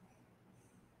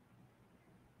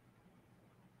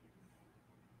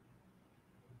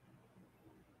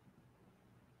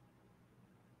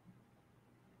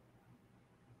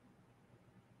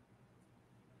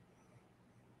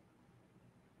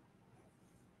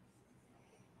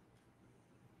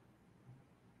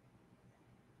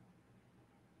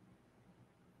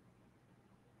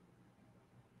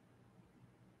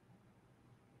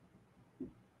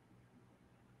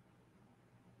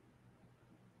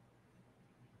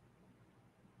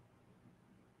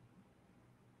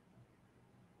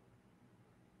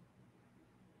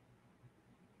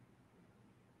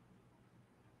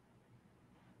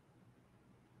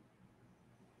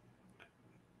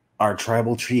 Our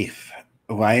tribal chief,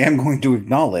 who I am going to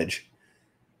acknowledge,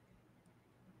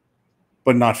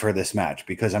 but not for this match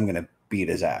because I'm going to beat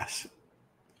his ass.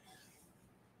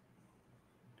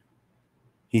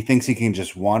 He thinks he can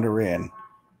just wander in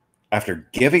after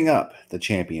giving up the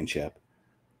championship.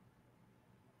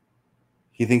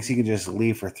 He thinks he can just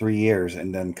leave for 3 years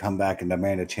and then come back and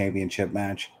demand a championship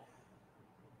match.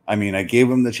 I mean, I gave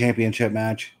him the championship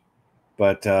match,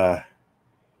 but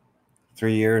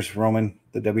 3 years, Roman,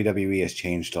 the WWE has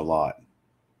changed a lot.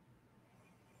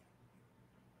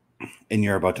 And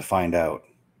you're about to find out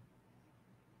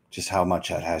just how much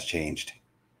that has changed.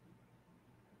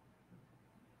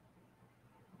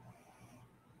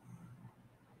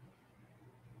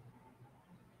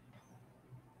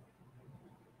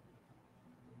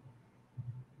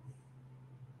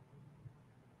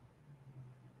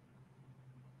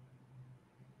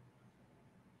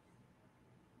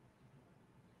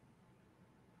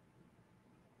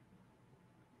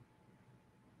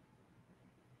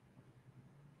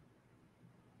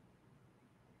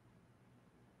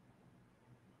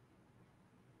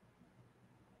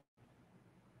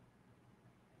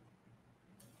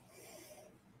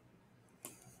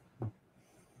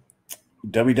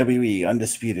 WWE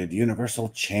Undisputed Universal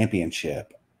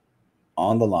Championship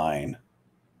on the line.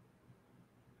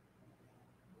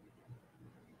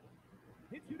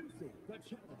 Introducing the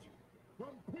challenger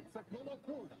from Pensacola,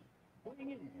 Florida,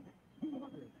 weighing in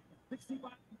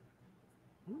 265.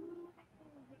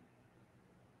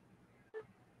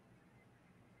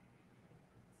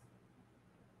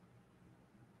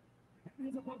 And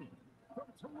his opponent from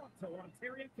Toronto,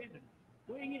 Ontario, Canada,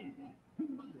 weighing in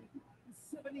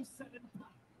 277 pounds.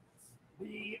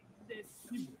 The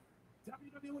undisputed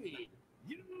WWE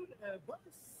Universal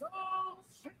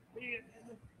Champion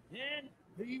and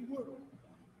the World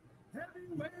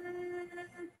Heavyweight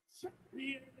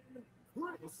Champion,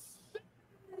 Chris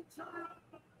Davis.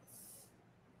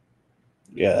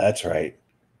 Yeah, that's right.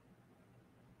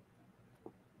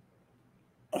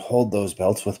 Hold those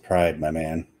belts with pride, my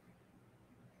man.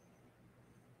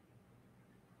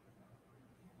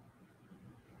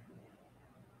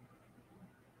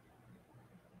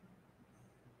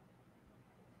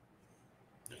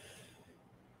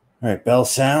 All right, bell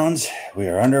sounds. We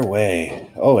are underway.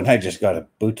 Oh, and I just got a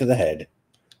boot to the head.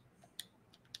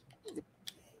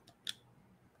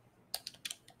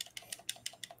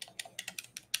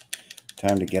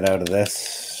 Time to get out of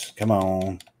this. Come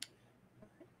on.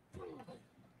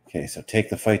 Okay, so take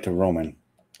the fight to Roman.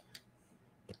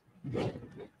 You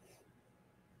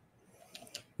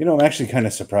know, I'm actually kind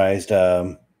of surprised.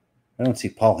 I don't see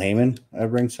Paul Heyman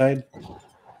at ringside.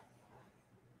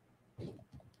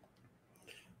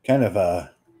 Kind of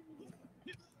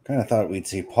thought we'd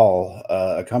see Paul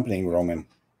accompanying Roman.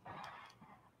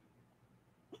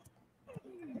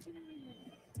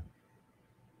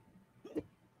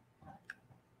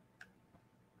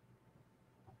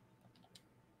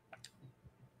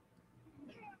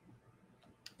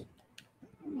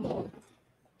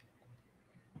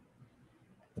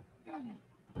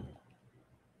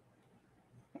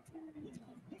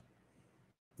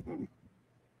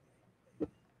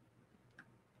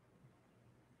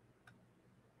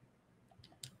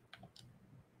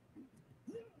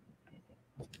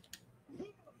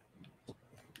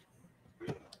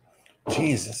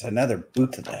 Jesus, another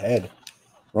boot to the head.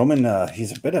 Roman,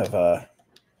 he's a bit of a...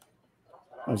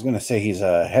 I was going to say he's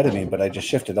ahead of me, but I just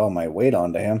shifted all my weight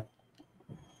onto him.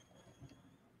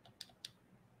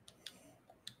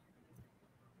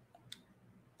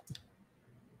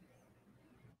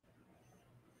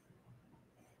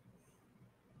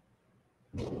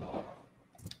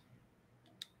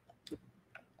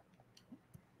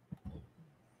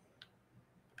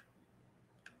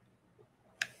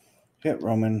 Hit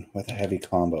Roman with a heavy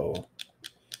combo.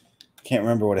 Can't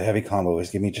remember what a heavy combo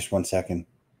is. Give me just 1 second.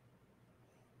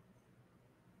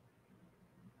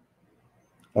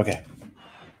 Okay.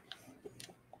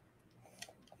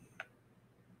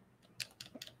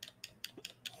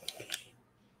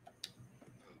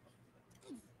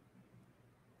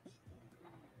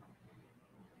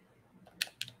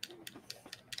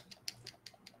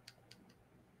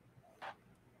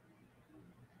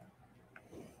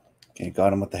 Okay,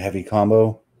 got him with the heavy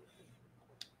combo.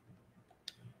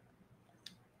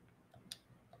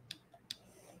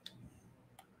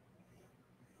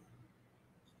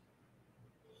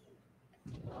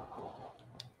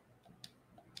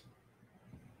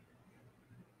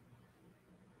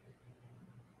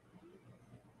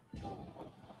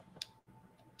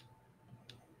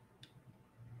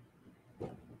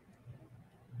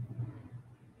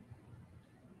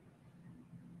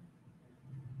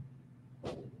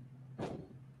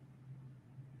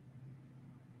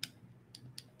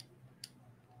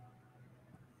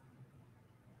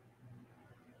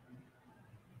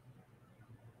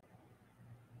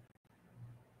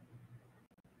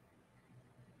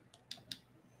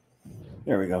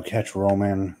 There we go. Catch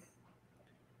Roman.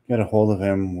 Get a hold of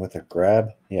him with a grab.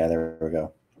 Yeah, there we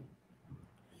go.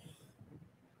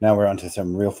 Now we're on to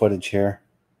some real footage here.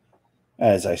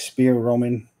 As I spear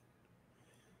Roman.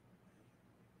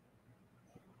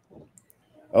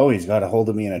 Oh, he's got a hold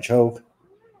of me in a choke.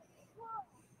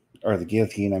 Or the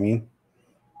guillotine, I mean.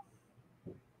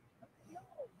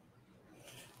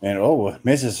 And, oh,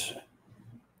 Mrs.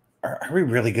 Are we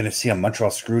really going to see a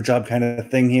Montreal Screwjob kind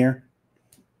of thing here?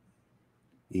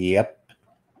 Yep.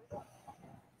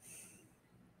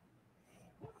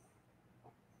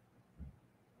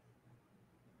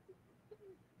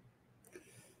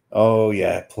 Oh,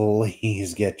 yeah.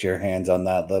 Please get your hands on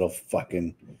that little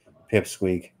fucking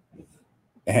pipsqueak.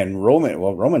 And Roman,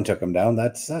 well, Roman took him down.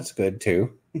 That's good,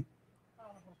 too.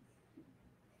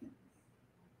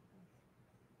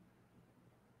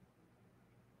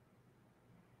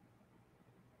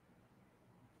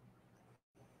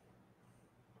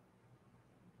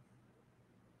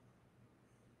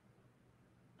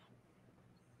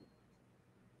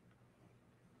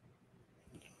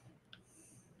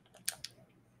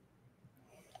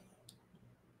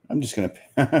 I'm just going to...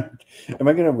 Am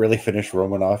I going to really finish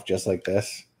Roman off just like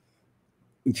this?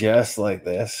 Just like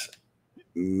this?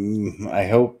 I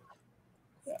hope.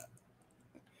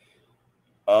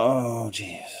 Oh,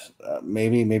 jeez.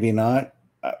 Maybe, maybe not.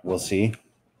 We'll see.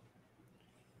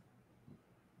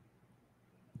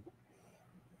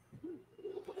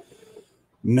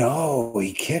 No,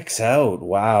 he kicks out.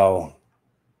 Wow.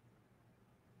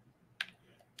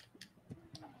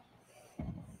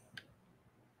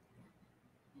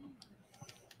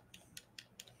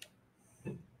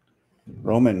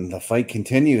 Roman, the fight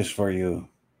continues for you.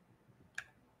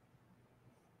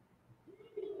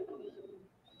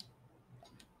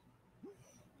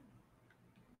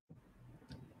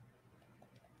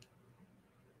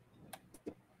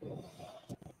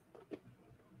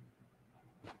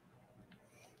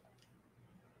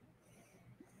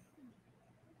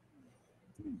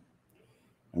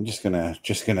 I'm just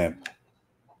gonna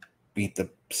beat the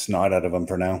snot out of him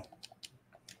for now.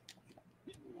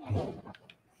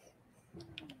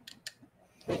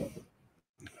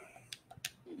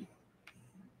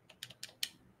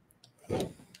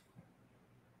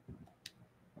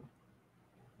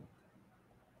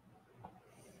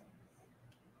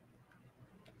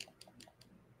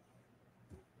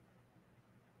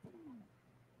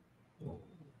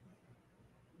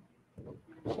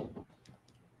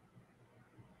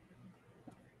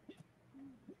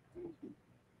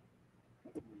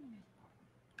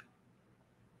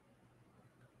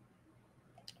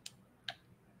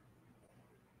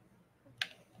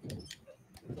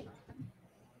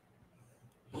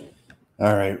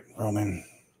 All right, Roman.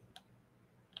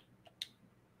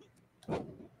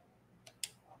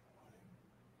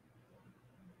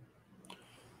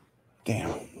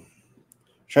 Damn.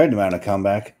 Tried to mount a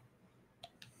comeback.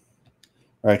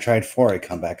 Or I tried for a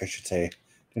comeback, I should say.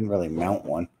 Didn't really mount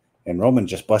one. And Roman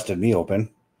just busted me open.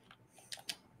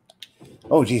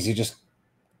 Oh, geez,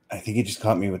 I think he just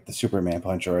caught me with the Superman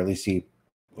punch, or at least he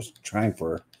was trying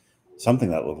for something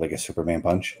that looked like a Superman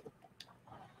punch.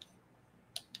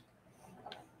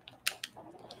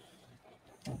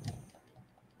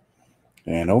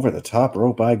 And over the top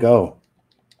rope I go.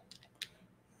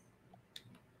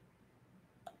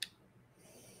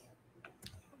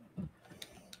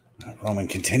 Roman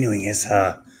continuing his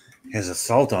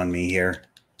assault on me here.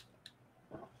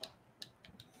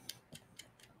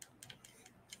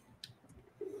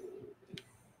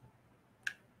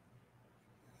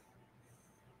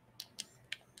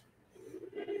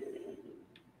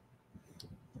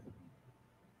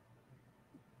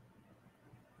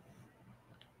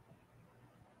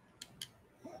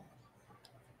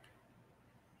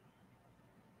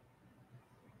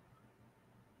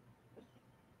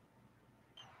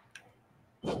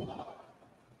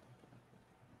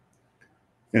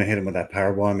 Gonna hit him with that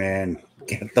powerbomb and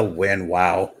get the win.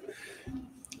 Wow.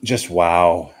 Just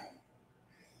wow.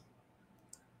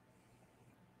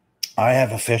 I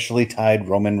have officially tied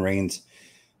Roman Reigns'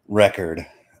 record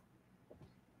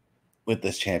with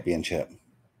this championship.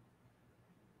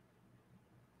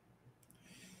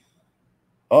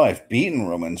 Oh, I've beaten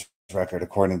Roman's record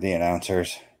according to the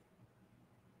announcers.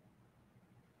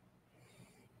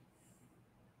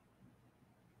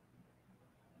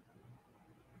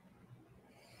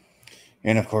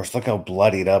 And, of course, look how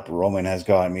bloodied up Roman has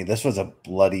gotten me. This was a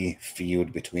bloody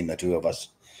feud between the two of us.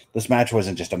 This match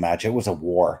wasn't just a match. It was a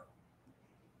war.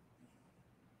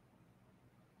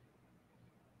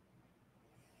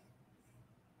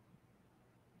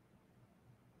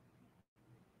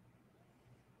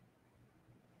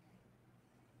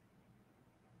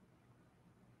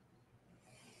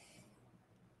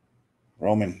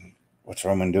 Roman, what's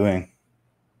Roman doing?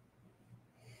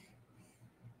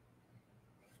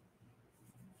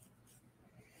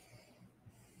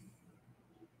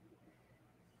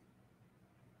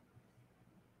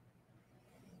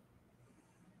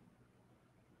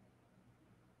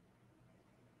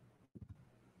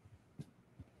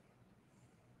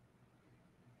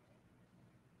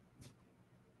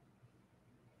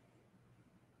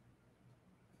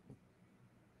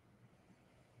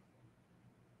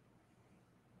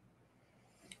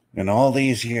 In all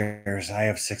these years, I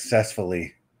have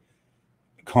successfully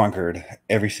conquered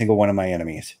every single one of my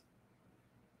enemies.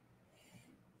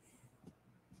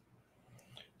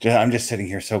 I'm just sitting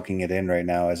here soaking it in right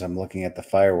now as I'm looking at the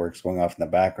fireworks going off in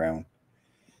the background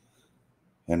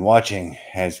and watching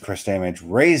as Chris Damage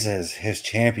raises his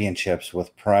championships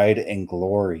with pride and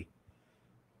glory.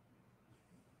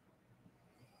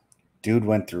 Dude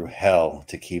went through hell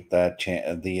to keep that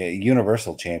the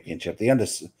Universal Championship,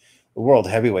 the World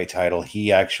Heavyweight title.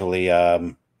 He actually,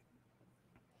 well,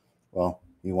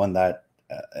 he won that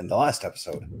in the last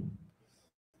episode.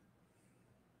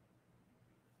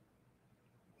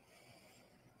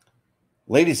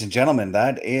 Ladies and gentlemen,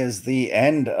 that is the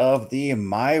end of the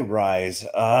MyRise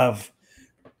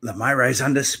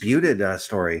Undisputed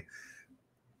story.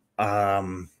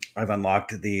 I've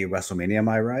unlocked the WrestleMania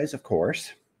MyRise, of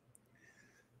course.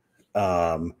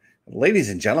 Ladies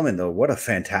and gentlemen, though, what a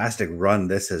fantastic run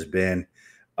this has been.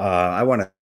 I want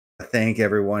to thank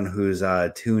everyone who's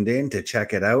tuned in to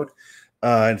check it out.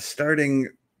 Starting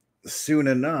soon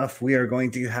enough, we are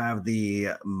going to have the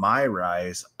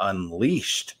MyRise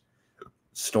Unleashed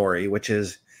story, which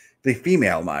is the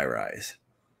female MyRise.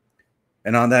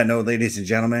 And on that note, ladies and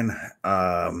gentlemen,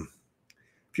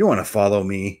 if you want to follow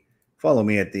me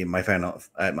at my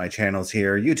channels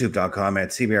here, youtube.com at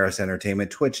CBRS Entertainment,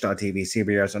 twitch.tv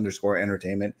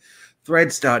CBRS_entertainment,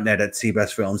 threads.net at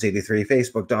CBestFilms83,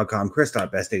 facebook.com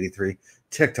Chris.best83,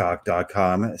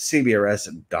 tiktok.com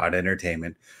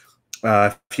CBRS.entertainment.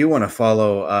 If you want to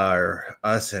follow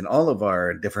us and all of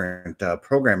our different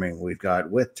programming we've got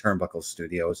with Turnbuckle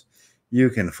Studios, you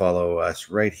can follow us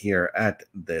right here at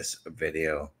this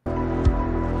video.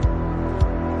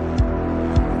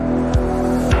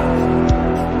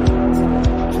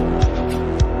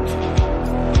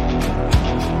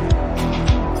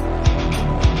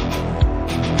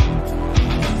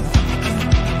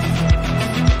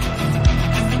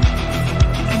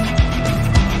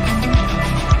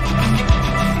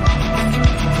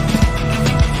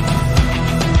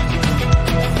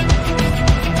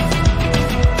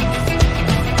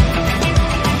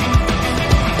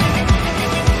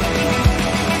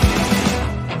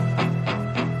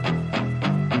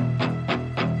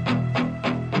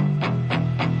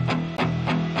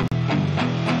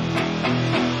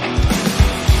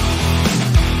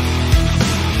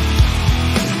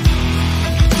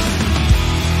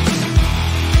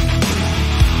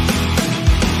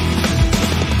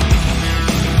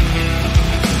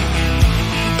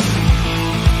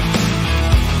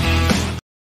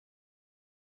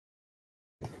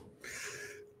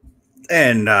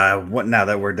 And now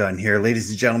that we're done here, ladies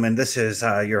and gentlemen, this is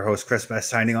your host Chris Best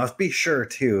signing off. Be sure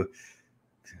to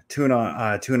tune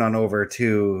on over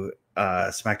to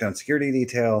SmackDown Security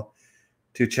Detail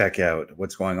to check out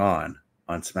what's going on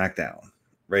SmackDown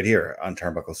right here on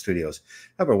Turnbuckle Studios.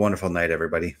 Have a wonderful night,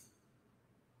 everybody.